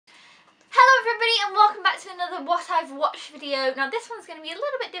another what I've watched video. Now this one's going to be a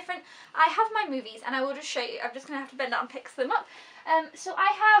little bit different. I have my movies and I will just show you. I'm just going to have to bend down and pick them up. So I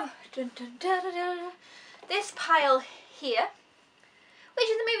have this pile here, which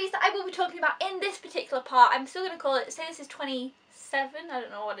is the movies that I will be talking about in this particular part. I'm still going to call it, say this is 27, I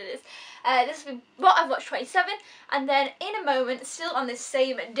don't know what it is. This will be what I've watched 27, and then in a moment, still on this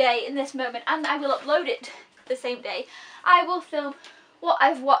same day, in this moment, and I will upload it the same day, I will film what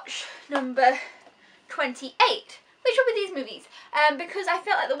I've watched number 28, which will be these movies, because I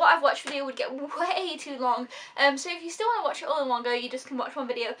felt like the what I've watched video would get way too long. So if you still want to watch it all in one go, you just can watch one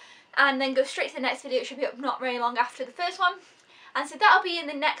video and then go straight to the next video. It should be up not very long after the first one, and so that'll be in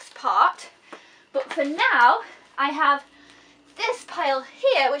the next part. But for now, I have this pile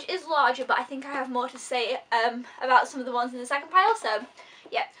here, which is larger, but I think I have more to say about some of the ones in the second pile. So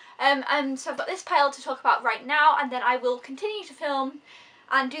yeah, so I've got this pile to talk about right now, and then I will continue to film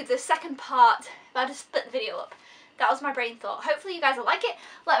and do the second part, but I'll just split the video up. That was my brain thought. Hopefully you guys will like it.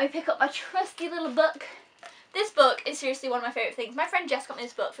 Let me pick up my trusty little book. This book is seriously one of my favourite things. My friend Jess got me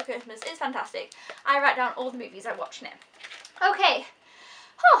this book for Christmas. It's fantastic. I write down all the movies I watch in it. Okay.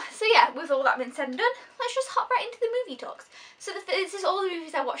 Oh, so yeah, with all that being said and done, let's just hop right into the movie talks. So this is all the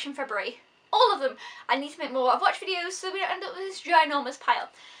movies I watched in February. All of them. I need to make more I've watched videos so we don't end up with this ginormous pile.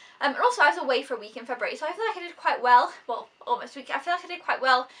 And also I was away for a week in February, so I feel like I did quite well, well, almost a week. I feel like I did quite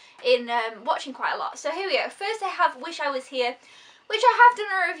well in watching quite a lot. So here we go. First I have Wish I Was Here, which I have done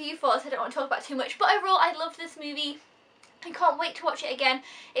a review for, so I don't want to talk about too much. But overall, I loved this movie. I can't wait to watch it again.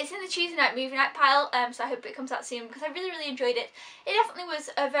 It's in the Tuesday night movie night pile, so I hope it comes out soon because I really, really enjoyed it. It definitely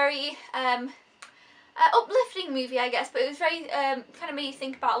was a very uplifting movie, I guess, but it was very kind of made you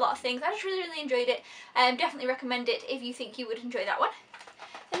think about a lot of things. I just really, really enjoyed it. Definitely recommend it if you think you would enjoy that one.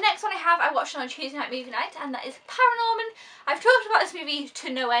 The next one I watched on a Tuesday night movie night, and that is Paranorman. I've talked about this movie to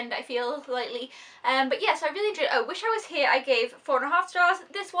no end, I feel, lately. But yeah, so I really enjoyed it. Oh, Wish I Was Here, I gave 4.5 stars.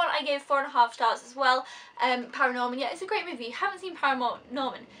 This one I gave 4.5 stars as well. Paranorman, yeah, it's a great movie. If you haven't seen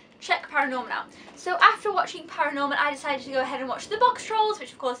Paranorman, check Paranorman out. So after watching Paranorman, I decided to go ahead and watch The Box Trolls,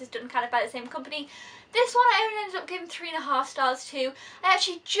 which of course is done kind of by the same company. This one I only ended up giving 3.5 stars to. I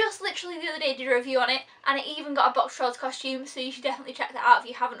actually just literally the other day did a review on it, and it even got a Box Trolls costume, so you should definitely check that out if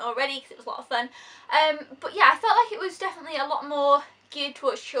you haven't already, because it was a lot of fun. But yeah, I felt like it was definitely a lot more geared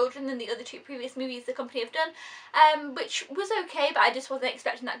towards children than the other two previous movies the company have done, which was okay, but I just wasn't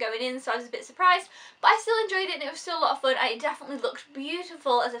expecting that going in, so I was a bit surprised. But I still enjoyed it, and it was still a lot of fun, and it definitely looked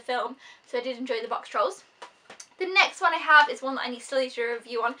beautiful as a film, so I did enjoy The Box Trolls. The next one I have is one that I still need to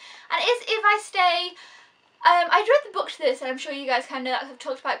review on, and it is If I Stay. I read the book to this, and I'm sure you guys kind of know that I've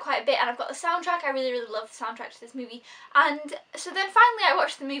talked about it quite a bit, and I've got the soundtrack. I really, really love the soundtrack to this movie. And so then finally I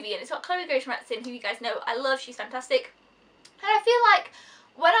watched the movie, and it's got Chloe Grace Moretz in, who you guys know I love. She's fantastic. And I feel like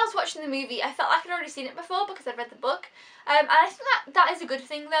when I was watching the movie, I felt like I'd already seen it before because I'd read the book. And I think that is a good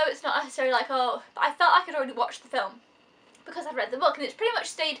thing, though. It's not necessarily like, oh, but I felt like I'd already watched the film because I'd read the book, and it's pretty much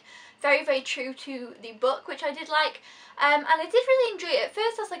stayed very, very true to the book, which I did like. And I did really enjoy it. At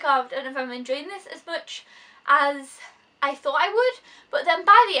first I was like, oh, I don't know if I'm enjoying this as much as I thought I would, but then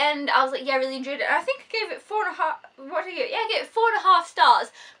by the end I was like, yeah, I really enjoyed it. And I think I gave it 4.5, what did I give it? Yeah, I gave it 4.5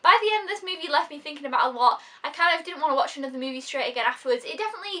 stars. By the end, this movie left me thinking about a lot. I kind of didn't want to watch another movie straight again afterwards. It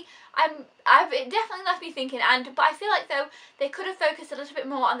definitely, it definitely left me thinking, but I feel like though they could have focused a little bit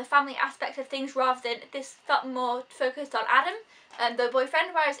more on the family aspect of things rather than this felt more focused on Adam, the boyfriend,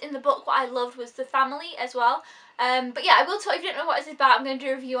 whereas in the book what I loved was the family as well. But yeah, I will talk, if you don't know what it's about, I'm going to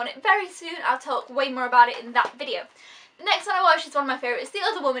do a review on it very soon. I'll talk way more about it in that video. The next one I watched is one of my favourites, The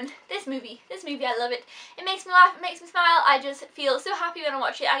Other Woman. This movie, I love it. It makes me laugh, it makes me smile. I just feel so happy when I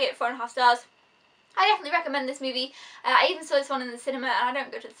watch it. I give it 4.5 stars. I definitely recommend this movie. I even saw this one in the cinema, and I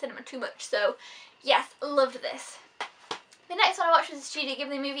don't go to the cinema too much, so yes, loved this. The next one I watched was a Studio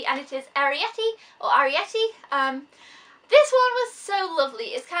Ghibli movie, and it is Arrietty. This one was so lovely.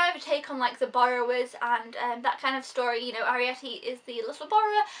 It's kind of a take on like The Borrowers and that kind of story. You know, Arrietty is the little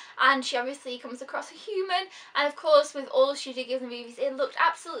borrower, and she obviously comes across a human. And of course, with all the Studio Ghibli movies, it looked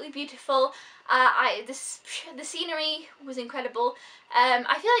absolutely beautiful. The scenery was incredible.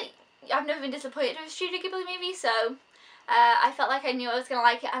 I feel like I've never been disappointed with a Studio Ghibli movie, so I felt like I knew I was going to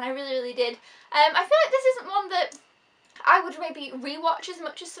like it, and I really, really did. I feel like this isn't one that I would maybe rewatch as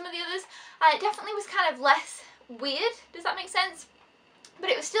much as some of the others. It definitely was kind of less weird, does that make sense? But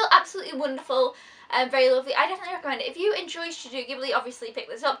it was still absolutely wonderful and very lovely. I definitely recommend it. If you enjoy Studio Ghibli, obviously pick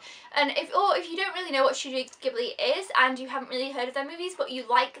this up. And if you don't really know what Studio Ghibli is and you haven't really heard of their movies but you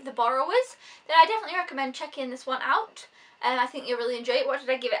like The Borrowers, then I definitely recommend checking this one out. I think you'll really enjoy it. What did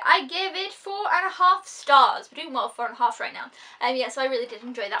I give it? I gave it 4.5 stars. We're doing well with 4.5 right now. Yeah, so I really did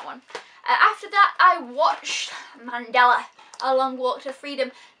enjoy that one. After that, I watched Mandela, A Long Walk to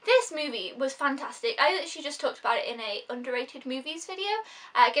Freedom. This movie was fantastic. I literally just talked about it in a underrated movies video.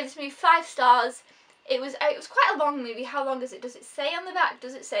 I gave this movie 5 stars. It was quite a long movie. How long is it? Does it say on the back?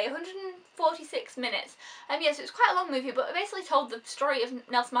 Does it say 146 minutes? Yes, it was quite a long movie, but it basically told the story of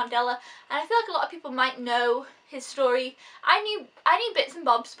Nelson Mandela, and I feel like a lot of people might know his story. I knew bits and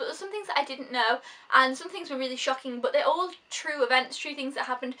bobs, but there's some things that I didn't know, and some things were really shocking, but they're all true events, true things that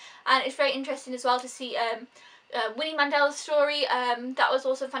happened, and it's very interesting as well to see Winnie Mandela's story. That was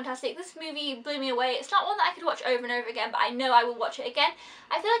also fantastic. This movie blew me away. It's not one that I could watch over and over again, but I know I will watch it again.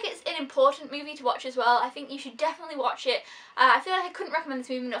 I feel like it's an important movie to watch as well. I think you should definitely watch it. I feel like I couldn't recommend this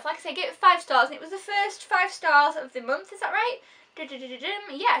movie enough. Like I said, I gave it 5 stars, and it was the first 5 stars of the month, is that right?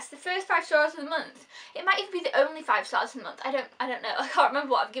 Yes, the first 5 stars of the month. It might even be the only 5 stars of the month. I don't know. I can't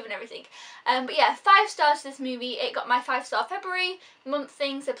remember what I've given everything. But yeah, 5 stars to this movie. It got my 5-star February month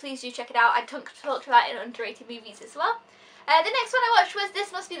thing, so please do check it out. I talked about it in underrated movies as well. The next one I watched was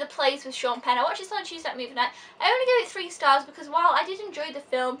This Must Be the Place with Sean Penn. I watched this on Tuesday night movie night. I only gave it 3 stars because while I did enjoy the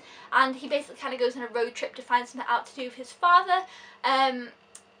film, and he basically kind of goes on a road trip to find something out to do with his father,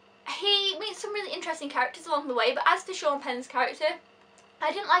 he meets some really interesting characters along the way, but as for Sean Penn's character,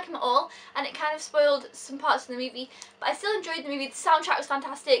 I didn't like him at all, and it kind of spoiled some parts of the movie, but I still enjoyed the movie. The soundtrack was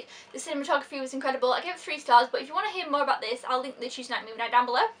fantastic, the cinematography was incredible. I gave it 3 stars, but if you want to hear more about this, I'll link the Tuesday night movie night down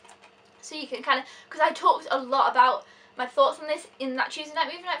below, so you can kind of, because I talked a lot about my thoughts on this in that Tuesday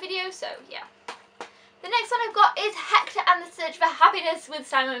night movie night video, so yeah. The next one I've got is Hector and the Search for Happiness with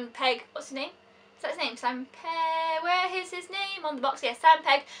Simon Pegg. What's his name? Is that his name? Simon Pegg. Where is his name on the box? Yes, Simon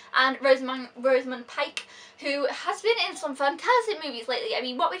Pegg and Rosamund Pike, who has been in some fantastic movies lately. I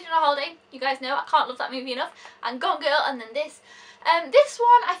mean, What We Did on a Holiday, you guys know, I can't love that movie enough. And Gone Girl, and then this. This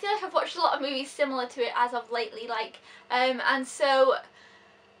one, I feel like I've watched a lot of movies similar to it as of lately, and so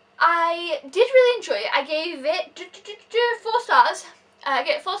I did really enjoy it. I gave it 4 stars. I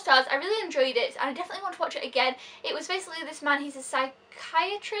gave it 4 stars. I really enjoyed it, and I definitely want to watch it again. It was basically this man, he's a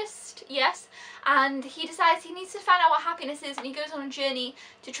psychiatrist, yes, and he decides he needs to find out what happiness is, and he goes on a journey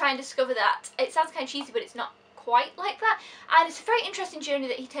to try and discover that. It sounds kind of cheesy, but it's not quite like that, and it's a very interesting journey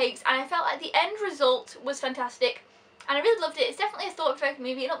that he takes, and I felt like the end result was fantastic, and I really loved it. It's definitely a thought-provoking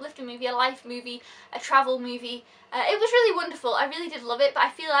movie, an uplifting movie, a life movie, a travel movie. It was really wonderful. I really did love it, but I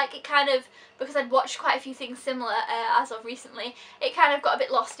feel like it kind of, because I'd watched quite a few things similar as of recently, it kind of got a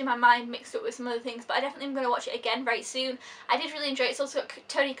bit lost in my mind, mixed up with some other things, but I definitely am going to watch it again very soon. I did really enjoy it. It's also got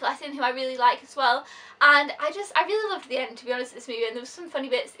Toni Collette, who I really like as well, and I really loved the end, to be honest, of this movie, and there was some funny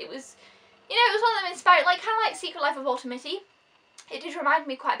bits. It was, you know, it was one of them inspired, like, kind of like Secret Life of Walter Mitty. It did remind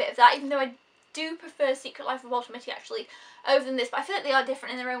me quite a bit of that, even though I do prefer Secret Life of Walter Mitty actually over than this, but I feel like they are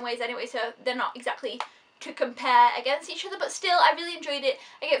different in their own ways anyway, so they're not exactly to compare against each other, but still I really enjoyed it.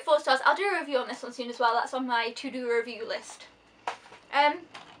 I gave it 4 stars. I'll do a review on this one soon as well. That's on my to-do review list.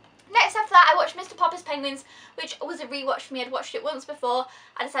 Next after that, I watched Mr. Popper's Penguins, which was a rewatch for me. I'd watched it once before.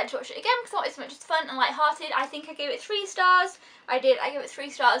 I decided to watch it again because I thought it was so much fun and light-hearted. I think I gave it 3 stars. I gave it 3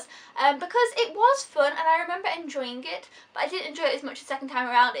 stars because it was fun and I remember enjoying it, but I didn't enjoy it as much the second time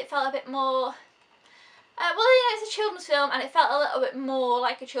around. It felt a bit more, well, you know, it's a children's film, and it felt a little bit more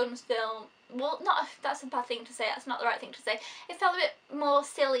like a children's film. Well, that's a bad thing to say, that's not the right thing to say. It felt a bit more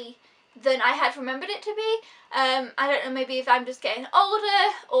silly than I had remembered it to be. I don't know, maybe if I'm just getting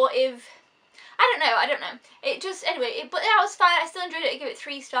older, or if, I don't know. It just, anyway, but that was fine. I still enjoyed it. I gave it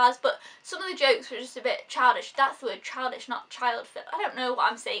 3 stars, but some of the jokes were just a bit childish. That's the word, childish, not child film. I don't know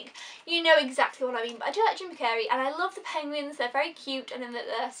what I'm saying. You know exactly what I mean, but I do like Jim Carrey, and I love the penguins. They're very cute, and then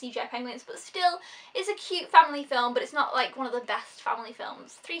they're CGI penguins, but still, it's a cute family film, but it's not like one of the best family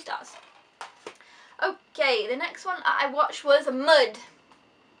films. 3 stars. Okay, the next one I watched was Mud.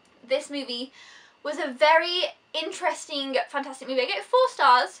 This movie was a very interesting, fantastic movie. I gave it 4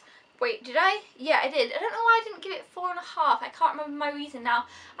 stars. Wait, did I? Yeah, I did. I don't know why I didn't give it 4.5. I can't remember my reason now.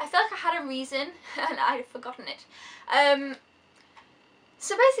 I feel like I had a reason and I'd forgotten it.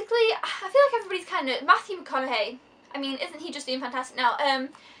 So basically, I feel like everybody's kind of, Matthew McConaughey, I mean, isn't he just doing fantastic now?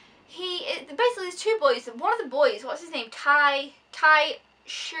 Basically there's 2 boys. One of the boys, what's his name? Ty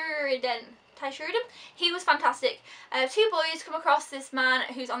Sheridan. He was fantastic. 2 boys come across this man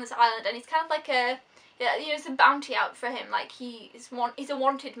who's on this island, and he's kind of like a, yeah, you know, it's a bounty out for him. Like he's a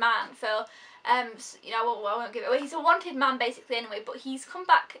wanted man for, you know, I won't give it away. He's a wanted man basically anyway, but he's come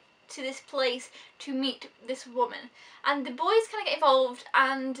back to this place to meet this woman, and the boys kind of get involved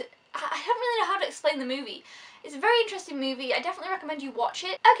and I don't really know how to explain the movie. It's a very interesting movie. I definitely recommend you watch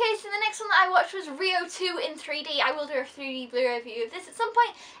it. Okay, so the next one that I watched was Rio 2 in 3D. I will do a 3D Blu-ray review of this at some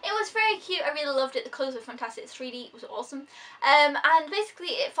point. It was very cute. I really loved it. The colours were fantastic. It's 3D. It was awesome. And basically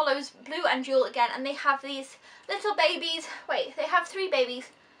it follows Blue and Jewel again, and they have these little babies. Wait, they have 3 babies,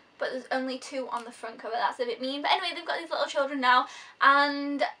 but there's only 2 on the front cover. That's a bit mean. But anyway, they've got these little children now,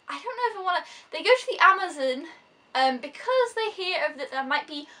 and I don't know if I want to... They go to the Amazon because they hear that there might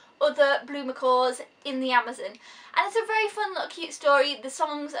be other blue macaws in the Amazon, and it's a very fun little cute story. The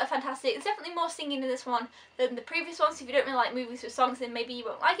songs are fantastic. There's definitely more singing in this one than the previous one, so if you don't really like movies with songs, then maybe you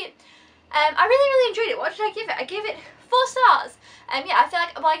won't like it. I really enjoyed it. What did I give it? I gave it 4 stars. Yeah, I feel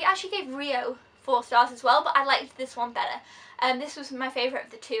like, well, I actually gave Rio 4 stars as well, but I liked this one better. This was my favourite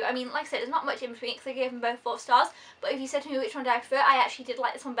of the 2. I mean, like I said, there's not much in between because I gave them both 4 stars, but if you said to me which one did I prefer, I actually did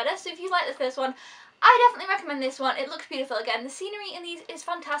like this one better. So if you like the first one, I definitely recommend this one. It looks beautiful again. The scenery in these is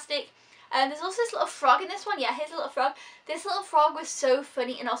fantastic. There's also this little frog in this one. Yeah, here's a little frog. This little frog was so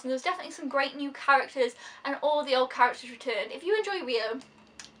funny and awesome. There was definitely some great new characters, and all the old characters returned. If you enjoy Rio,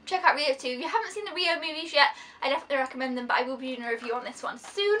 check out Rio 2. If you haven't seen the Rio movies yet, I definitely recommend them, but I will be doing a review on this one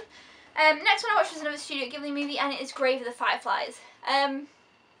soon. Next one I watched was another Studio Ghibli movie, and it is Grave of the Fireflies. I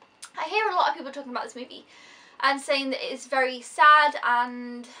hear a lot of people talking about this movie and saying that it is very sad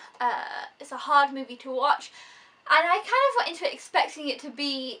and it's a hard movie to watch. And I kind of went into it expecting it to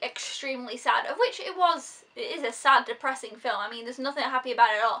be extremely sad, of which it was. It is a sad, depressing film. I mean, there's nothing happy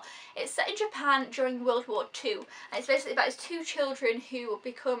about it at all. It's set in Japan during World War II, and it's basically about his 2 children who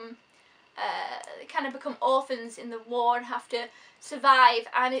become, kind of become orphans in the war and have to survive.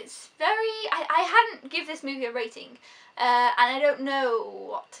 And it's very, I hadn't give this movie a rating, and I don't know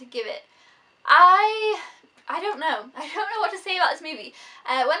what to give it. I don't know. I don't know what to say about this movie.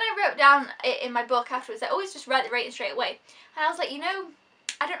 When I wrote down it in my book afterwards, I always just write the rating straight away. And I was like, you know,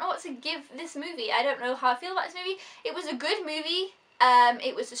 I don't know what to give this movie. I don't know how I feel about this movie. It was a good movie.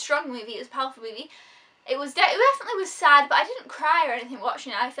 It was a strong movie. It was a powerful movie. It definitely was sad, but I didn't cry or anything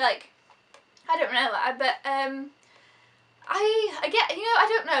watching it. I feel like, I don't know. I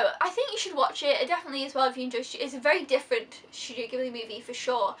don't know. I think you should watch it. It definitely as well if you enjoy. It's a very different Studio Ghibli movie for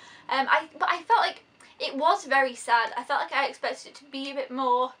sure. But I felt like it was very sad. I felt like I expected it to be a bit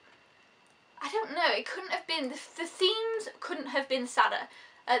more, I don't know, it couldn't have been, the themes couldn't have been sadder.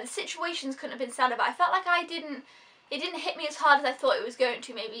 The situations couldn't have been sadder, but I felt like it didn't hit me as hard as I thought it was going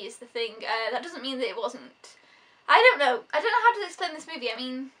to, maybe is the thing. That doesn't mean that it wasn't. I don't know how to explain this movie. I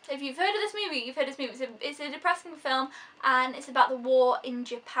mean, if you've heard of this movie, you've heard of this movie. It's a depressing film, and it's about the war in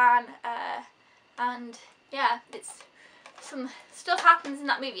Japan, and yeah, some stuff happens in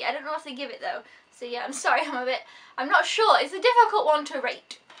that movie. I don't know what to give it though. So yeah, I'm sorry, I'm not sure. It's a difficult one to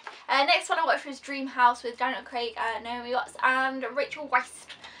rate. Next one I watched was Dream House with Daniel Craig, Naomi Watts and Rachel Weisz.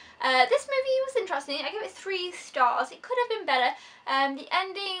 This movie was interesting. I give it 3 stars. It could have been better. The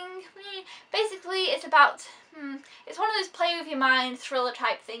ending, basically it's about, it's one of those play with your mind thriller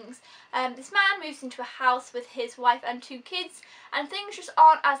type things. This man moves into a house with his wife and 2 kids, and things just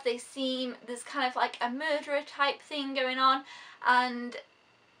aren't as they seem. There's kind of like a murderer type thing going on, and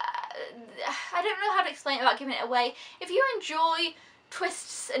I don't know how to explain it without giving it away. If you enjoy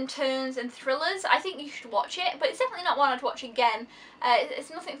twists and turns and thrillers, I think you should watch it, but it's definitely not one I'd watch again. It's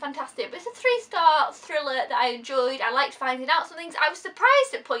nothing fantastic, but it's a 3-star thriller that I enjoyed. I liked finding out some things. I was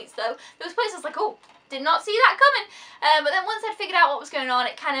surprised at points though. There was points I was like, oh, did not see that coming. But then once I'd figured out what was going on,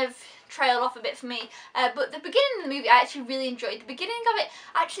 it kind of trailed off a bit for me. But the beginning of the movie I actually really enjoyed. The beginning of it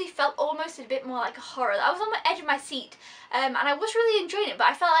actually felt almost a bit more like a horror. I was on the edge of my seat, and I was really enjoying it, but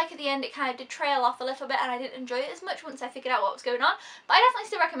I felt like at the end it kind of did trail off a little bit, and I didn't enjoy it as much once I figured out what was going on. But I definitely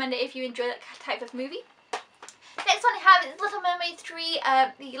still recommend it if you enjoy that type of movie. Next one I have is Little Mermaid 3,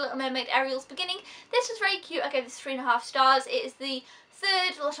 the Little Mermaid Ariel's Beginning. This was very cute. I gave this 3.5 stars. It is the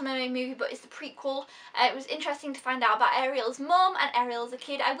 3rd Little Mermaid movie, but it's the prequel. It was interesting to find out about Ariel's mum and Ariel as a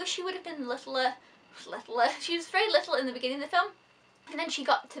kid. I wish she would have been littler. She was very little in the beginning of the film, and then she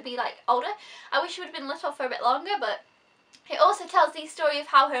got to be like older. I wish she would have been little for a bit longer, but it also tells the story of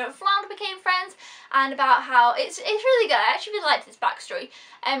how her and Flounder became friends, and about how it's really good. I actually really liked this backstory.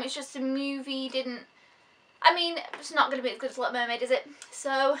 It's just the movie didn't. I mean, it's not going to be as good as Little Mermaid, is it?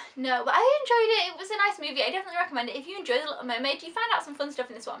 So, no. But I enjoyed it. It was a nice movie. I definitely recommend it. If you enjoy The Little Mermaid, you find out some fun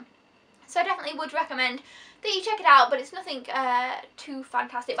stuff in this one. So I definitely would recommend that you check it out, but it's nothing too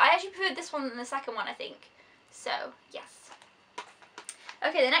fantastic. But I actually preferred this one than the second one, I think. So, yes.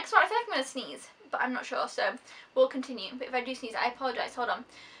 Okay, the next one, I feel like I'm going to sneeze, but I'm not sure, so we'll continue. But if I do sneeze, I apologise. Hold on.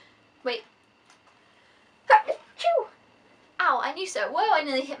 Wait. Achoo! Ow, I knew so. Whoa, I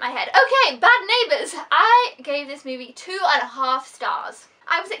nearly hit my head. Okay, Bad Neighbours. I gave this movie 2.5 stars.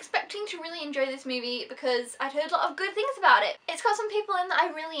 I was expecting to really enjoy this movie because I'd heard a lot of good things about it. It's got some people in that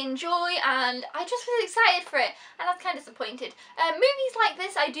I really enjoy and I just was excited for it, and I was kind of disappointed. Movies like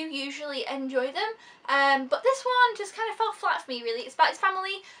this, I do usually enjoy them, but this one just kind of fell flat for me really. It's about his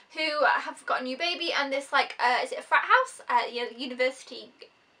family who have got a new baby, and this like, is it a frat house? You know, the university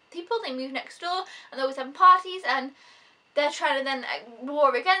people, they move next door and they're always having parties and they're trying to then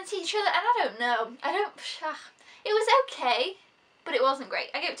war against each other, and I don't know. It was okay, but it wasn't great.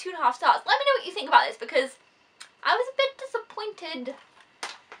 I gave it 2.5 stars. Let me know what you think about this because I was a bit disappointed.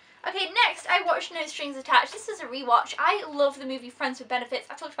 Okay, next I watched No Strings Attached. This is a rewatch. I love the movie Friends with Benefits.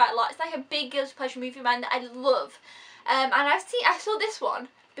 I've talked about it a lot. It's like a big guilty pleasure movie of mine that I love. And I saw this one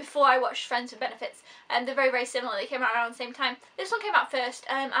before I watched Friends with Benefits. They're very, very similar. They came out around the same time. This one came out first,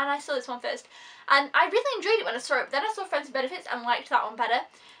 and I saw this one first. And I really enjoyed it when I saw it, but then I saw Friends with Benefits and liked that one better.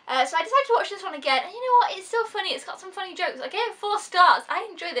 So I decided to watch this one again, and you know what, it's so funny, it's got some funny jokes. I gave it 4 stars, I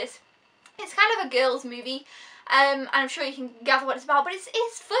enjoy this. It's kind of a girls movie, and I'm sure you can gather what it's about, but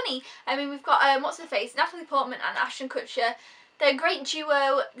it's funny. I mean, we've got, what's her face, Natalie Portman and Ashton Kutcher. They're a great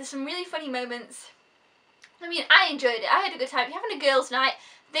duo, there's some really funny moments. I mean, I enjoyed it, I had a good time. If you're having a girls' night,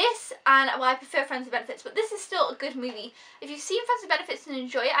 this, and well, I prefer Friends with Benefits, but this is still a good movie. If you've seen Friends with Benefits and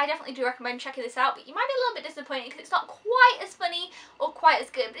enjoy it, I definitely do recommend checking this out, but you might be a little bit disappointed because it's not quite as funny or quite as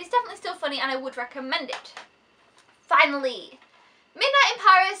good, but it's definitely still funny and I would recommend it. Finally, Midnight in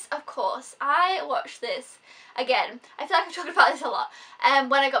Paris, of course. I watched this again. I feel like I've talked about this a lot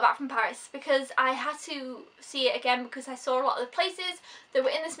when I got back from Paris because I had to see it again because I saw a lot of the places that were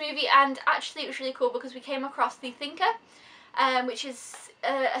in this movie, and actually it was really cool because we came across The Thinker, which is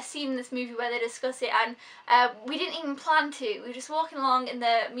a scene in this movie where they discuss it, and we didn't even plan to. We were just walking along in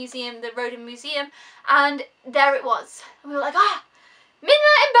the museum, the Rodin Museum, and there it was. And we were like,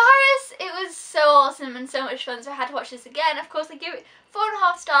 Midnight in Paris! It was so awesome and so much fun, so I had to watch this again. Of course, I give it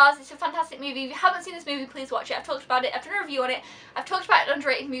 4.5 stars. It's a fantastic movie. If you haven't seen this movie, please watch it. I've talked about it. I've done a review on it. I've talked about it in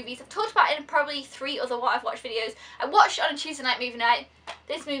underrated movies. I've talked about it in probably 3 other What I've Watched videos. I watched it on a Tuesday night movie night.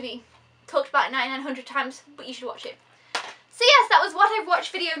 This movie, talked about it 9,900 times, but you should watch it. So yes, that was What I've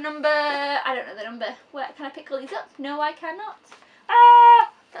Watched video number, I don't know the number. Where can I pick all these up? No, I cannot.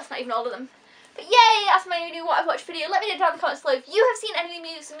 That's not even all of them. But yay, that's my new What I've Watched video. Let me know down in the comments below if you have seen any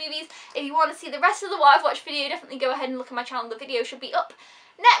movies. If you want to see the rest of the What I've Watched video, definitely go ahead and look at my channel. The video should be up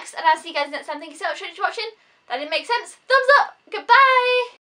next. And I'll see you guys next time. Thank you so much for watching. That didn't make sense. Thumbs up. Goodbye.